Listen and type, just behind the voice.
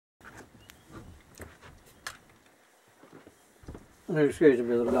Excuse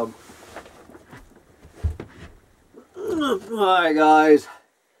me, little dog. Alright, guys.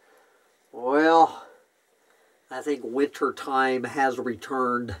 Well, I think winter time has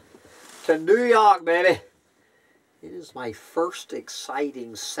returned to New York, baby. It is my first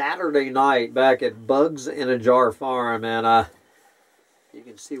exciting Saturday night back at Bugs in a Jar Farm, and you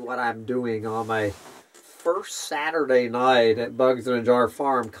can see what I'm doing on my first Saturday night at Bugs in a Jar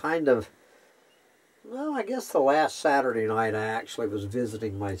Farm. Kind of, well, I guess the last Saturday night I actually was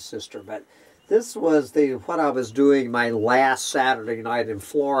visiting my sister, but this was what I was doing my last Saturday night in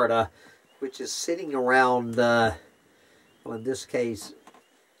Florida, which is sitting around, well, in this case,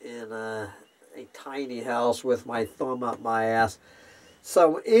 in a tiny house with my thumb up my ass.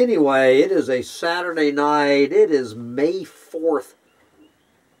 So anyway, it is a Saturday night. It is May 4th,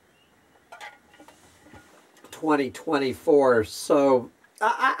 2024. So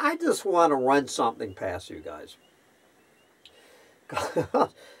I just want to run something past you guys.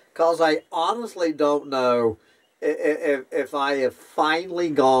 Because I honestly don't know if I have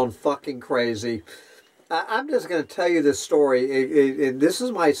finally gone fucking crazy. I'm just going to tell you this story, and this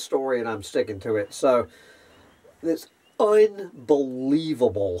is my story, and I'm sticking to it. So, this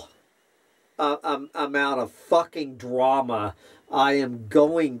unbelievable amount of fucking drama I am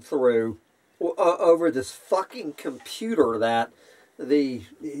going through over this fucking computer that I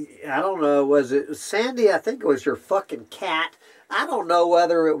don't know, was it Sandy? I think it was your fucking cat. I don't know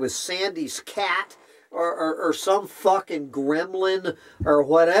whether it was Sandy's cat or some fucking gremlin or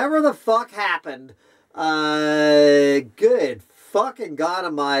whatever the fuck happened. Good fucking God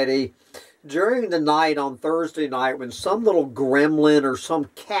Almighty, during the night on Thursday night when some little gremlin or some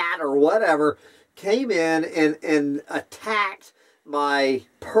cat or whatever came in and attacked my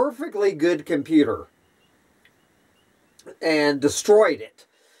perfectly good computer and destroyed it.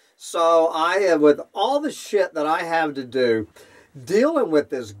 So I have, with all the shit that I have to do, dealing with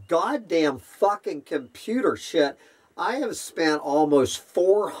this goddamn fucking computer shit, I have spent almost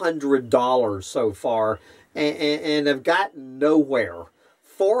 $400 so far and have gotten nowhere.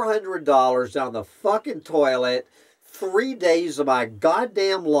 $400 down the fucking toilet, 3 days of my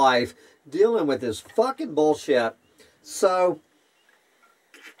goddamn life dealing with this fucking bullshit. So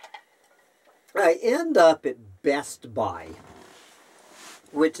I end up at Best Buy,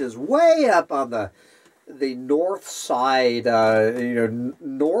 which is way up on the north side,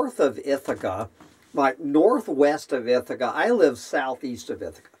 north of Ithaca. Like northwest of Ithaca. I live southeast of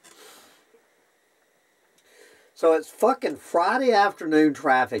Ithaca. So it's fucking Friday afternoon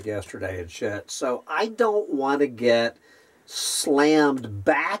traffic yesterday and shit. So I don't want to get slammed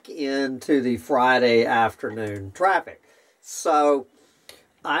back into the Friday afternoon traffic. So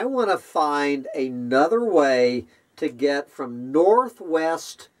I want to find another way to get from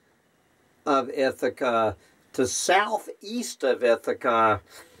northwest of Ithaca to southeast of Ithaca,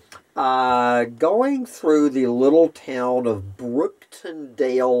 going through the little town of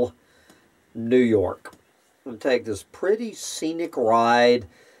Brooktondale, New York. I'm going to take this pretty scenic ride.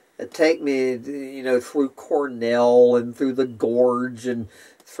 Take me, through Cornell and through the gorge and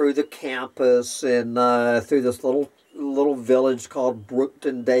through the campus and through this little village called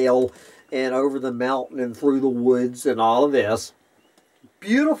Brooktondale and over the mountain and through the woods and all of this.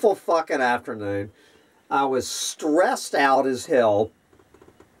 Beautiful fucking afternoon. I was stressed out as hell.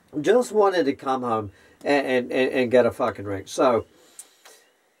 Just wanted to come home and get a fucking drink. So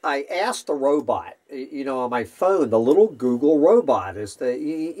I asked the robot, on my phone, the little Google robot is the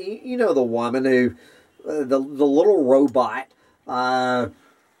woman who, the little robot on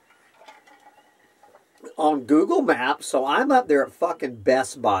Google Maps. So I'm up there at fucking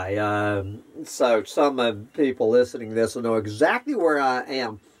Best Buy. So some people listening to this will know exactly where I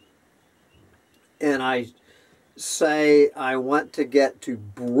am. And I say I want to get to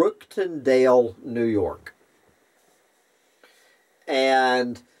Brooktondale, New York.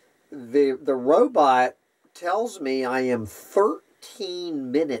 And the robot tells me I am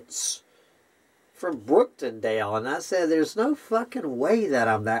 13 minutes from Brooktondale. And I said, there's no fucking way that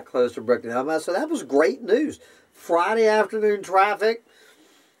I'm that close to Brooktondale. So that was great news. Friday afternoon traffic,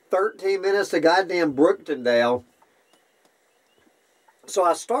 13 minutes to goddamn Brooktondale. So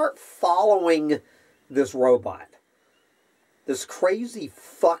I start following this robot. This crazy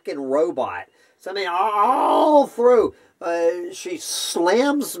fucking robot. So I mean, all through, she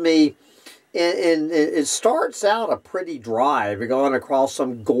slams me, and it starts out a pretty drive, going across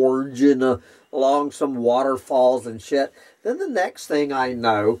some gorge and along some waterfalls and shit. Then the next thing I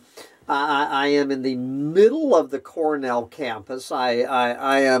know, I am in the middle of the Cornell campus. I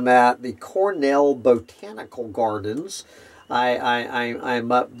am at the Cornell Botanical Gardens.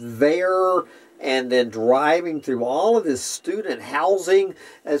 I'm up there and then driving through all of this student housing.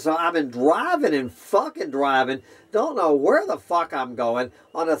 And so I've been driving and fucking driving. Don't know where the fuck I'm going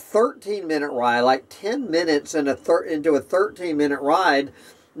on a 13-minute ride, like 10 minutes into a 13-minute ride.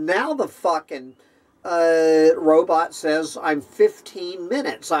 Now the fucking robot says I'm 15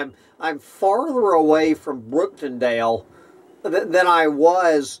 minutes. I'm farther away from Brooktondale than I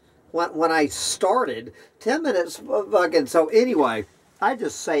was when I started. 10 minutes fucking. So anyway, I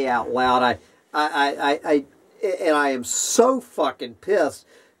just say out loud, I am so fucking pissed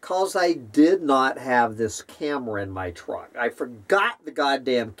because I did not have this camera in my truck. I forgot the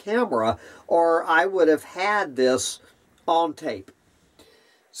goddamn camera, or I would have had this on tape.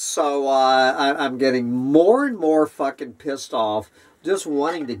 So I'm getting more and more fucking pissed off, just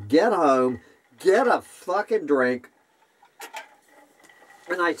wanting to get home, get a fucking drink,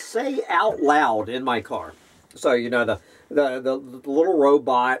 and I say out loud in my car. So, you know, the little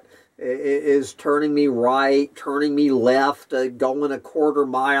robot is turning me right, turning me left, going a quarter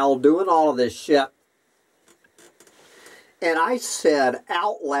mile, doing all of this shit. And I said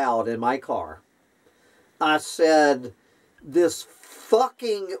out loud in my car, I said, this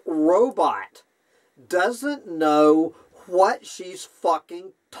fucking robot doesn't know what she's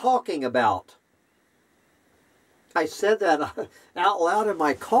fucking talking about. I said that out loud in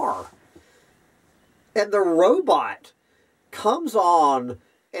my car. And the robot comes on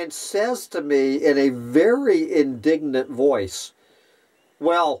and says to me in a very indignant voice,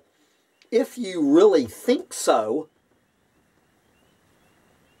 well, if you really think so,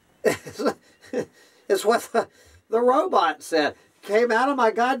 is what the robot said. Came out of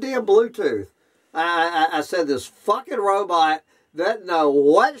my goddamn Bluetooth. I said, this fucking robot doesn't know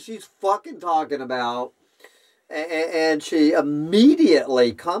what she's fucking talking about. And she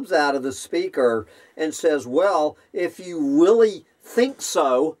immediately comes out of the speaker and says, well, if you really think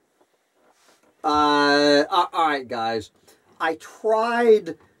so. All right, guys. I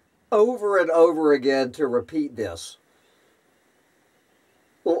tried over and over again to repeat this.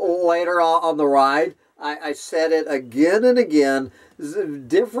 Later on the ride, I said it again and again.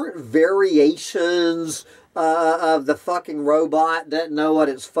 Different variations of the fucking robot doesn't know what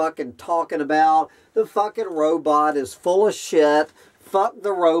it's fucking talking about. The fucking robot is full of shit. Fuck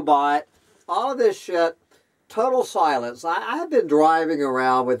the robot. All of this shit. Total silence. I've been driving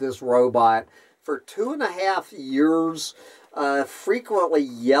around with this robot for 2.5 years, frequently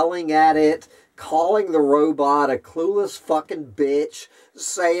yelling at it, calling the robot a clueless fucking bitch,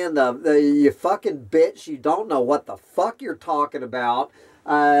 saying you fucking bitch, you don't know what the fuck you're talking about.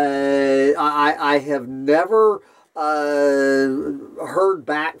 I have never heard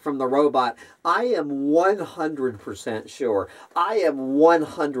back from the robot. I am 100% sure. I am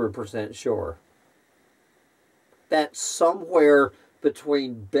 100% sure that somewhere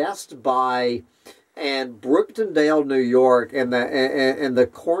between Best Buy and Brooktondale, New York, and the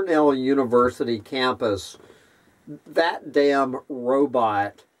Cornell University campus, that damn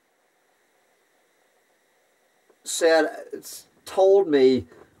robot told me,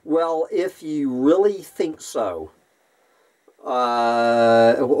 well, if you really think so, when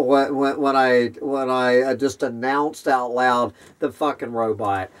I just announced out loud, the fucking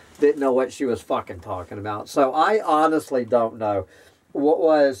robot didn't know what she was fucking talking about. So I honestly don't know.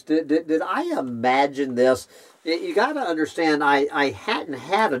 Did I imagine this? You got to understand, I hadn't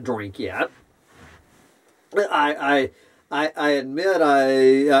had a drink yet. I admit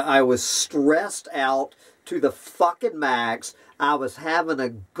I was stressed out to the fucking max. I was having a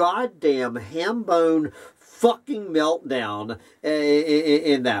goddamn ham bone fucking meltdown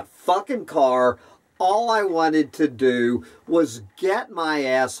in that fucking car. All I wanted to do was get my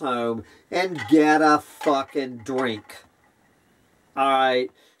ass home and get a fucking drink. Alright,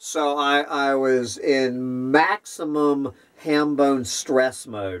 so I was in maximum ham bone stress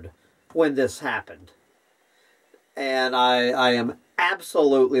mode when this happened. And I am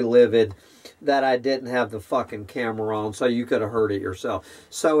absolutely livid that I didn't have the fucking camera on, so you could have heard it yourself.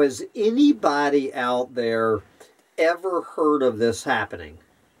 So has anybody out there ever heard of this happening?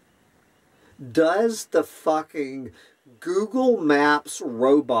 Does the fucking Google Maps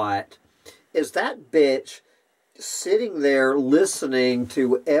robot, is that bitch sitting there listening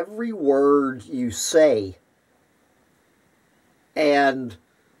to every word you say? And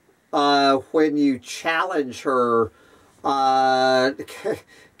when you challenge her,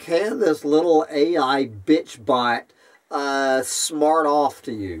 can this little AI bitch bot smart off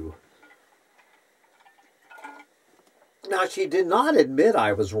to you? Now, she did not admit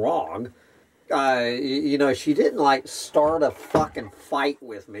I was wrong. You know, she didn't, like, start a fucking fight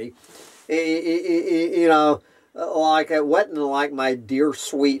with me. You know, Like it wasn't like my dear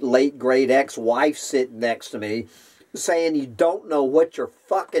sweet late great ex-wife sitting next to me saying you don't know what you're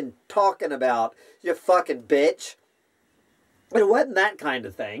fucking talking about, you fucking bitch. It wasn't that kind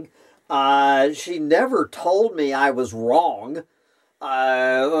of thing. She never told me I was wrong.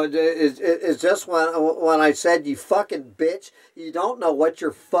 It's just when I said, you fucking bitch, you don't know what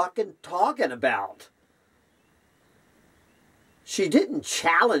you're fucking talking about. She didn't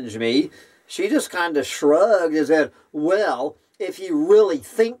challenge me. She just kind of shrugged and said, well, if you really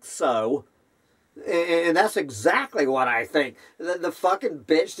think so. And that's exactly what I think. The fucking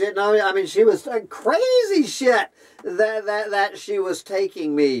bitch didn't know me. I mean, she was crazy shit that she was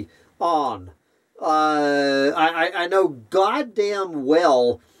taking me on. I know goddamn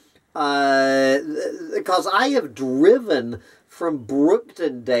well, because I have driven from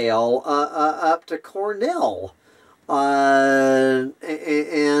Brooktondale up to Cornell. I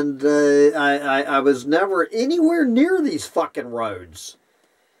was never anywhere near these fucking roads.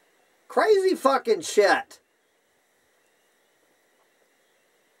 Crazy fucking shit.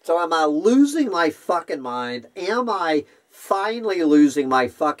 So am I losing my fucking mind? Am I finally losing my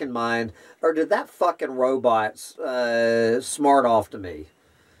fucking mind? Or did that fucking robot smart off to me?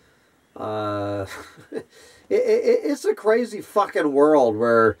 It's a crazy fucking world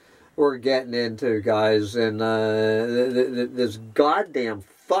where we're getting into, guys. And this goddamn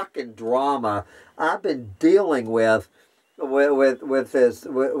fucking drama I've been dealing with this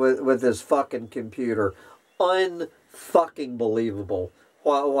fucking computer. Unfucking believable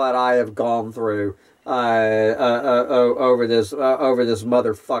what I have gone through over this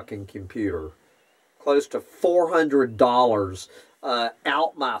motherfucking computer. Close to $400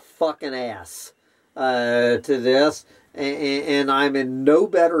 out my fucking ass to this, and I'm in no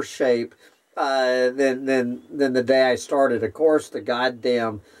better shape than the day I started. Of course, the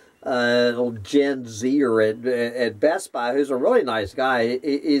goddamn Gen Zer at Best Buy, who's a really nice guy,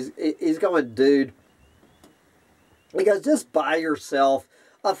 he's going, dude, he goes, just buy yourself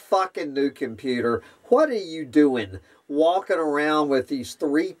a fucking new computer. What are you doing walking around with these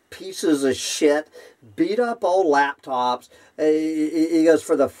 3 pieces of shit, beat up old laptops? He goes,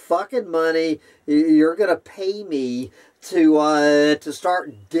 for the fucking money you're going to pay me to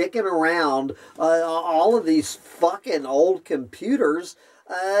start dicking around all of these fucking old computers.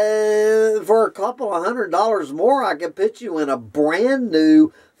 For a couple of $100 more, I could put you in a brand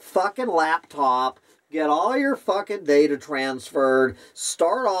new fucking laptop, get all your fucking data transferred,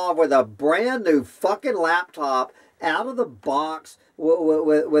 start off with a brand new fucking laptop out of the box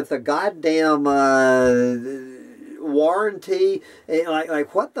with a goddamn warranty.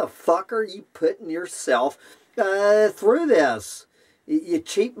 Like what the fuck are you putting yourself through this? You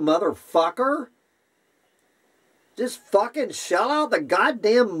cheap motherfucker. Just fucking shell out the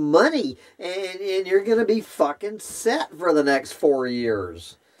goddamn money and you're going to be fucking set for the next 4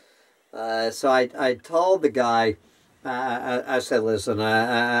 years. So I told the guy, I said, listen,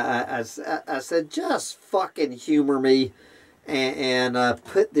 I said, just fucking humor me and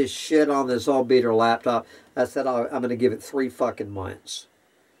put this shit on this old beater laptop. I said, I'm going to give it 3 fucking months.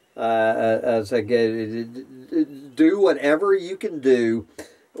 I said, do whatever you can do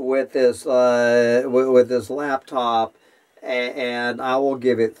with this laptop, and I will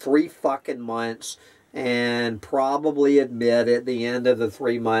give it 3 fucking months, and probably admit at the end of the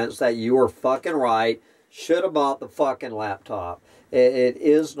 3 months that you were fucking right. Should have bought the fucking laptop. It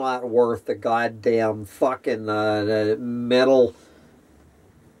is not worth the goddamn fucking mental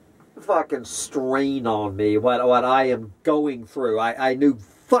fucking strain on me. What I am going through. I knew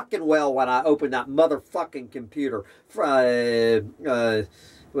fucking well when I opened that motherfucking computer.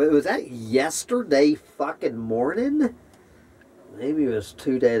 Was that yesterday fucking morning? Maybe it was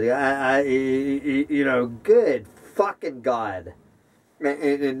 2 days ago. You know, good fucking God.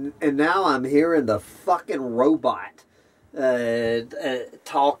 And now I'm hearing the fucking robot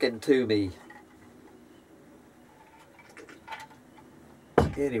talking to me.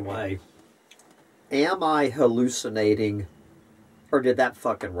 Anyway, am I hallucinating? Or did that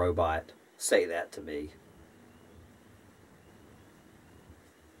fucking robot say that to me?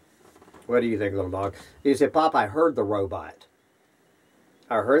 What do you think, little dog? He said, Pop, I heard the robot.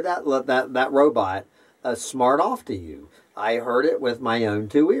 I heard that robot smart off to you. I heard it with my own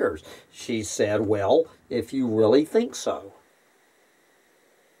 2 ears. She said, well, if you really think so.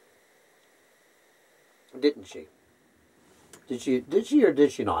 Didn't she? Did she or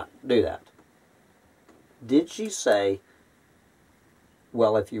did she not do that? Did she say,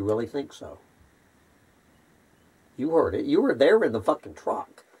 well, if you really think so? You heard it. You were there in the fucking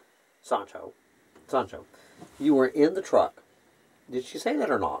truck. Sancho, you were in the truck. Did she say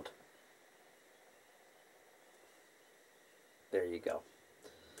that or not? There you go.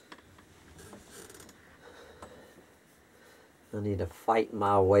 I need to fight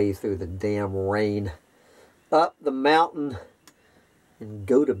my way through the damn rain up the mountain and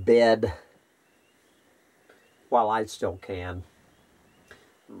go to bed while I still can.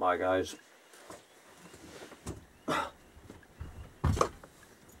 Bye, guys.